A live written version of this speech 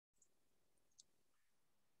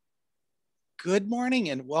Good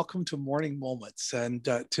morning and welcome to Morning Moments. And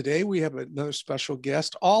today we have another special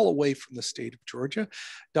guest all the way from the state of Georgia,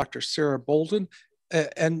 Dr. Sara Bolden.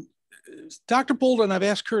 And Dr. Bolden, I've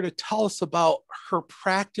asked her to tell us about her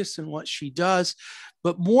practice and what she does.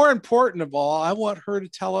 But more important of all, I want her to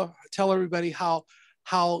tell everybody how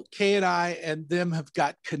Kay and I and them have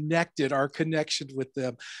got connected, our connection with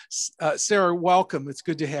them. Sara, welcome. It's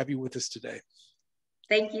good to have you with us today.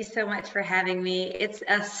 Thank you so much for having me. It's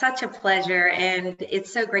such a pleasure, and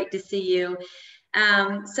it's so great to see you.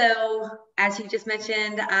 So as you just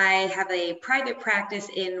mentioned, I have a private practice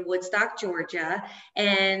in Woodstock, Georgia,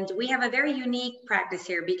 and we have a very unique practice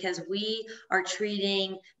here because we are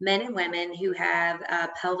treating men and women who have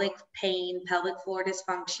pelvic pain, pelvic floor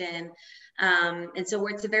dysfunction. And so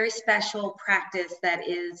it's a very special practice that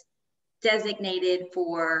is designated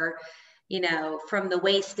for, from the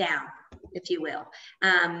waist down, if you will.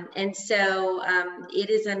 And so it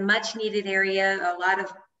is a much needed area. A lot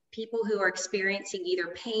of people who are experiencing either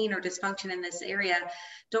pain or dysfunction in this area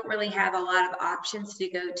don't really have a lot of options to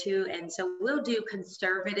go to. And so we'll do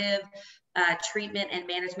conservative treatment and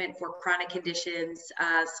management for chronic conditions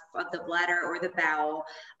of the bladder or the bowel,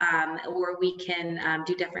 or we can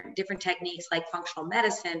do different techniques like functional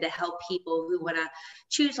medicine to help people who want to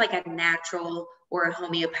choose like a natural or a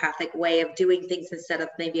homeopathic way of doing things instead of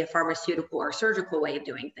maybe a pharmaceutical or surgical way of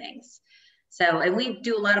doing things. So, and we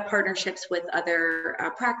do a lot of partnerships with other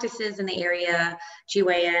practices in the area,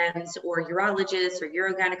 GYNs or urologists or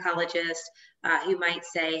urogynecologists who might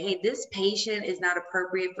say, hey, this patient is not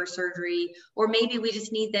appropriate for surgery, or maybe we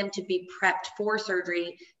just need them to be prepped for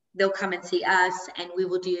surgery. They'll come and see us, and we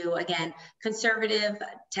will do, again, conservative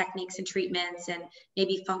techniques and treatments and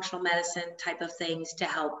maybe functional medicine type of things to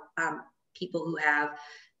help people who have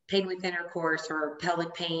pain with intercourse or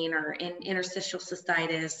pelvic pain or interstitial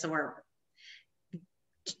cystitis or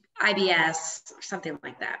IBS, something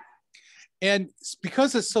like that. And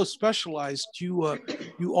because it's so specialized,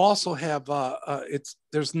 you also have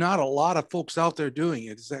there's not a lot of folks out there doing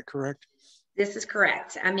it. Is that correct? This is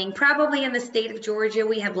correct. I mean, probably in the state of Georgia,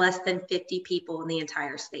 we have less than 50 people in the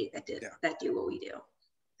entire state that do what we do.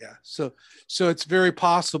 Yeah. So it's very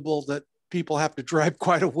possible that people have to drive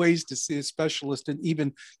quite a ways to see a specialist in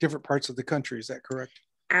even different parts of the country. Is that correct?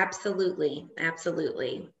 Absolutely.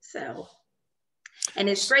 Absolutely. So, and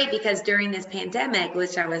it's great because during this pandemic,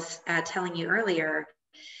 which I was telling you earlier,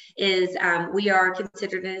 is we are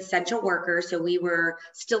considered an essential worker. So we were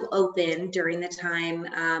still open during the time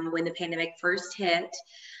when the pandemic first hit.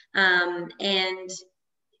 And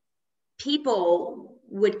people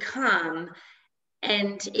would come,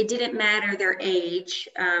 and it didn't matter their age.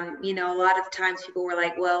 A lot of times people were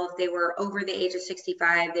like, well, if they were over the age of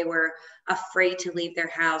 65, they were afraid to leave their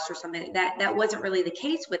house or something. That wasn't really the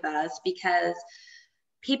case with us because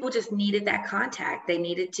people just needed that contact. They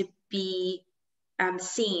needed to be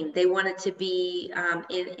seen. They wanted to be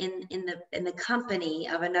in the company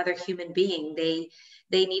of another human being.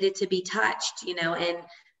 They needed to be touched, and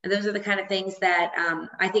those are the kind of things that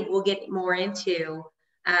I think we'll get more into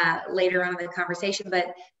later on in the conversation.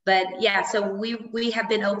 But yeah, so we have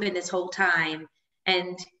been open this whole time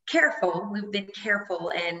and careful. We've been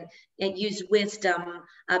careful and used wisdom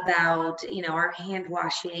about, our hand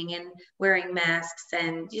washing and wearing masks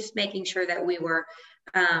and just making sure that we were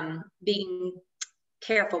being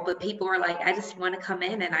careful. But people were like, I just want to come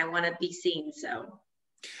in and I want to be seen. So.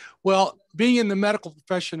 Well, being in the medical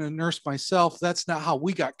profession and nurse myself, that's not how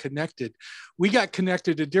we got connected. We got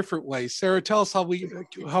connected a different way. Sara, tell us how we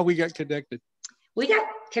got connected. We got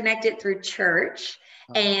connected through church,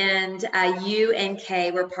 and you and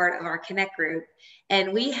Kay were part of our Connect group,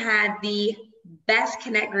 and we had the best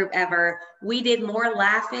Connect group ever. We did more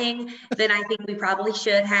laughing than I think we probably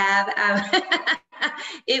should have.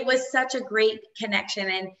 It was such a great connection,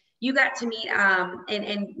 and you got to meet,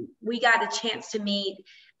 and we got a chance to meet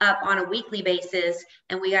up on a weekly basis,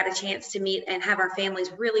 and we got a chance to meet and have our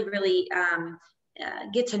families really, really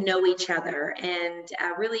get to know each other and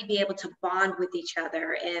really be able to bond with each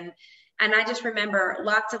other. And I just remember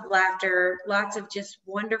lots of laughter, lots of just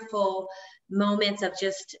wonderful moments of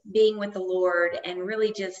just being with the Lord and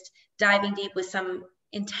really just diving deep with some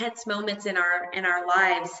intense moments in our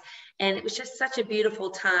lives. And it was just such a beautiful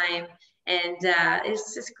time. And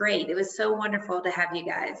it's just great. It was so wonderful to have you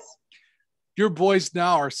guys. your boys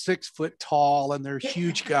now are 6 foot tall and they're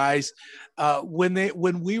huge guys.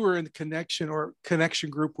 When we were in the connection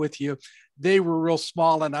group with you, they were real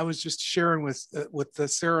small. And I was just sharing with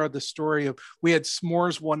Sara the story of, we had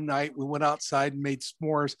s'mores one night. We went outside and made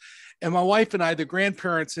s'mores, and my wife and I, the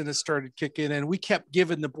grandparents in us started kicking in. We kept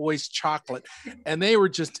giving the boys chocolate, and they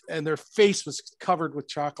were and their face was covered with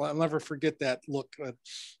chocolate. I'll never forget that look.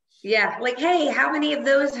 Yeah, like, hey, how many of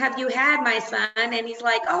those have you had, my son? And he's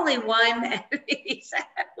like, only one. And he's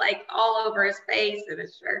like all over his face and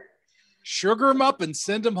his shirt. Sugar them up and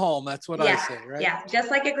send them home. That's what I say, right? Yeah,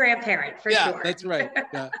 just like a grandparent, for sure. Yeah, that's right.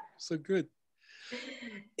 Yeah, so good.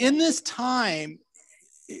 In this time,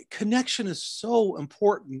 connection is so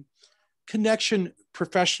important. Connection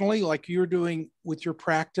professionally, like you're doing with your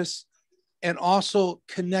practice, and also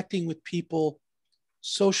connecting with people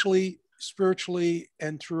socially, spiritually,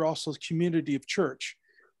 and through also the community of church.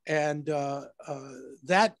 And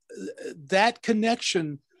that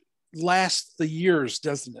connection lasts the years,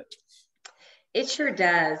 doesn't it? It sure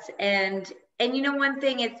does. And you know, one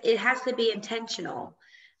thing, it has to be intentional.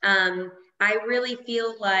 I really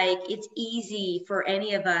feel like it's easy for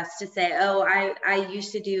any of us to say, oh, I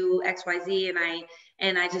used to do XYZ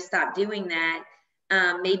and I just stopped doing that.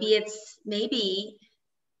 Maybe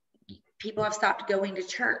people have stopped going to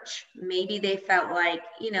church. Maybe they felt like,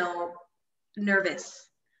 nervous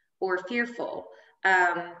or fearful.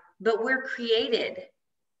 But we're created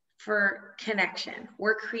for connection.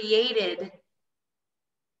 We're created.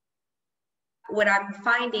 What I'm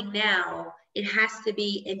finding now, it has to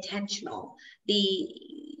be intentional.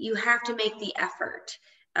 You have to make the effort,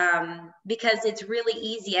 because it's really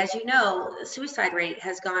easy. As you know, the suicide rate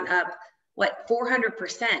has gone up,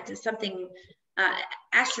 400% to something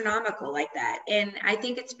astronomical like that. And I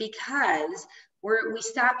think it's because we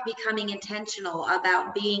stopped becoming intentional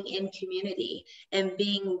about being in community and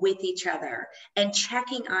being with each other and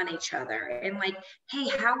checking on each other and like, hey,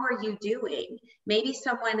 how are you doing? Maybe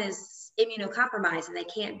someone is immunocompromised and they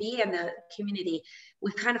can't be in the community.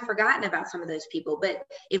 We've kind of forgotten about some of those people, but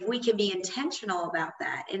if we can be intentional about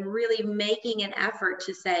that and really making an effort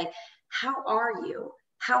to say, how are you?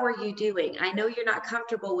 How are you doing? I know you're not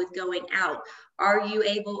comfortable with going out. Are you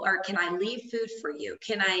able, or can I leave food for you?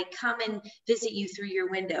 Can I come and visit you through your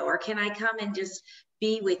window? Or can I come and just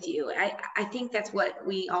be with you? I think that's what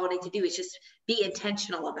we all need to do, is just be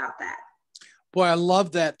intentional about that. Boy, I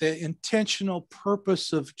love that, the intentional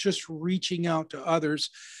purpose of just reaching out to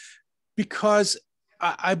others, because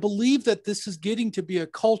I believe that this is getting to be a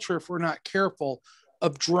culture, if we're not careful,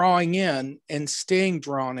 of drawing in and staying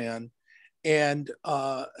drawn in. And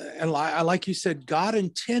like you said, God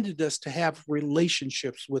intended us to have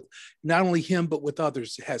relationships with not only him, but with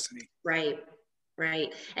others, hasn't he?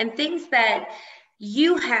 Right. And things that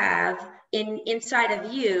you have inside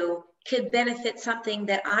of you could benefit something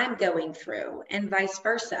that I'm going through, and vice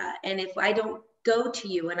versa. And if I don't go to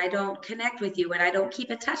you and I don't connect with you and I don't keep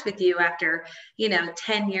in touch with you after,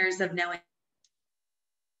 10 years of knowing,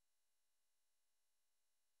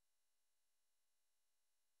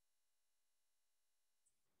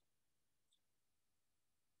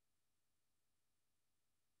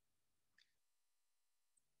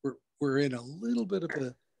 we're in a little bit of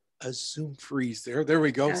a Zoom freeze there. There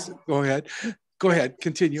we go. So go ahead. Go ahead.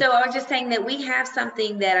 Continue. So I was just saying that we have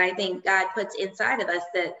something that I think God puts inside of us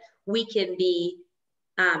that we can be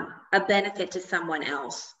a benefit to someone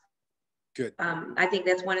else. Good. I think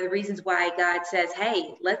that's one of the reasons why God says,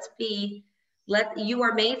 hey, you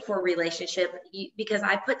are made for a relationship, because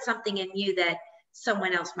I put something in you that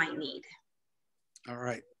someone else might need. All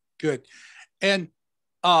right. Good. And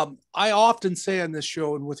I often say on this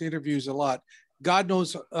show and with interviews a lot, God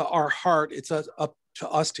knows our heart. It's up to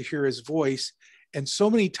us to hear his voice. And so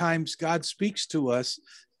many times God speaks to us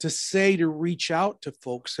to reach out to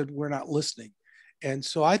folks, and we're not listening. And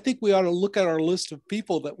so I think we ought to look at our list of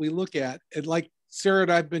people that we look at. And like Sara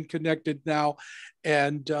and I've been connected now,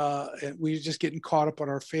 and we're just getting caught up on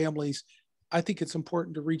our families. I think it's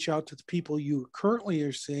important to reach out to the people you currently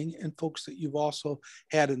are seeing and folks that you've also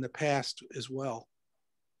had in the past as well.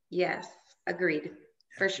 Yes, agreed,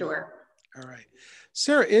 for sure. All right.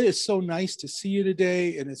 Sara, it is so nice to see you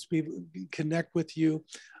today, and it's people connect with you.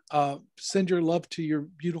 Send your love to your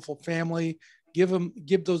beautiful family. Give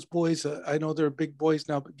those boys, I know they're big boys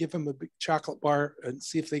now, but give them a big chocolate bar and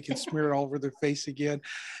see if they can smear it all over their face again.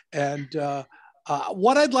 And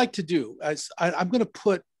what I'd like to do is I'm going to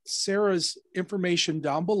put Sara's information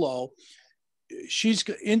down below. She's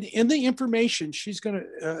in the information, she's going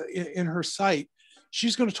to, in her site,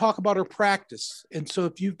 she's going to talk about her practice. And so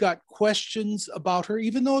if you've got questions about her,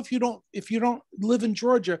 even though if you don't live in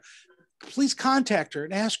Georgia, please contact her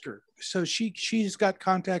and ask her. So she's got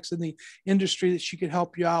contacts in the industry that she could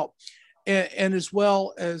help you out. And as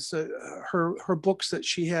well as her books that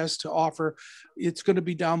she has to offer, it's going to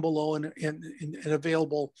be down below and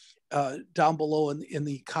available down below in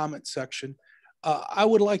the comment section. I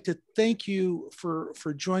would like to thank you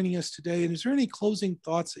for joining us today. And is there any closing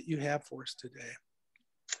thoughts that you have for us today?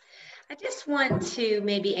 I just want to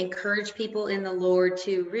maybe encourage people in the Lord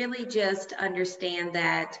to really just understand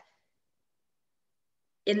that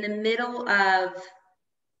in the middle of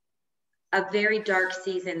a very dark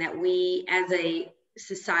season that we as a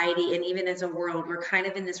society and even as a world, we're kind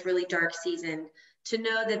of in this really dark season, to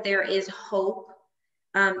know that there is hope,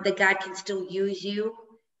 that God can still use you,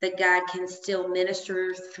 that God can still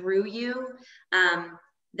minister through you,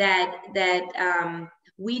 that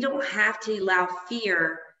we don't have to allow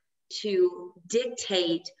fear to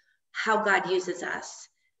dictate how God uses us.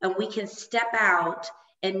 And we can step out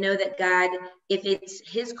and know that God, if it's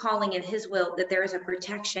his calling and his will, that there is a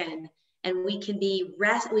protection, and we can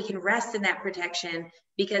rest in that protection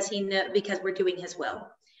because because we're doing his will.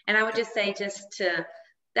 And I would just say,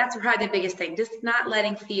 that's probably the biggest thing, just not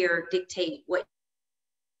letting fear dictate what.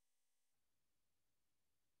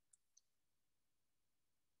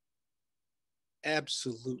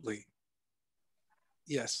 Absolutely.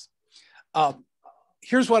 Yes.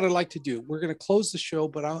 Here's what I'd like to do. We're going to close the show,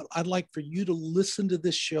 but I'd like for you to listen to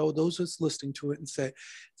this show, those that's listening to it, and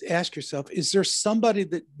ask yourself, is there somebody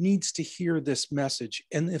that needs to hear this message?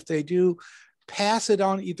 And if they do, pass it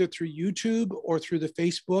on either through YouTube or through the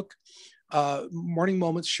Facebook Morning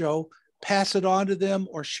Moments show. Pass it on to them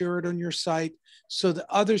or share it on your site so that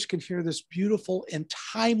others can hear this beautiful and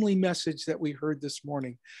timely message that we heard this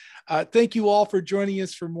morning. Thank you all for joining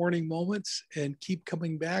us for Morning Moments, and keep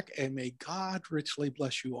coming back, and may God richly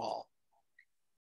bless you all.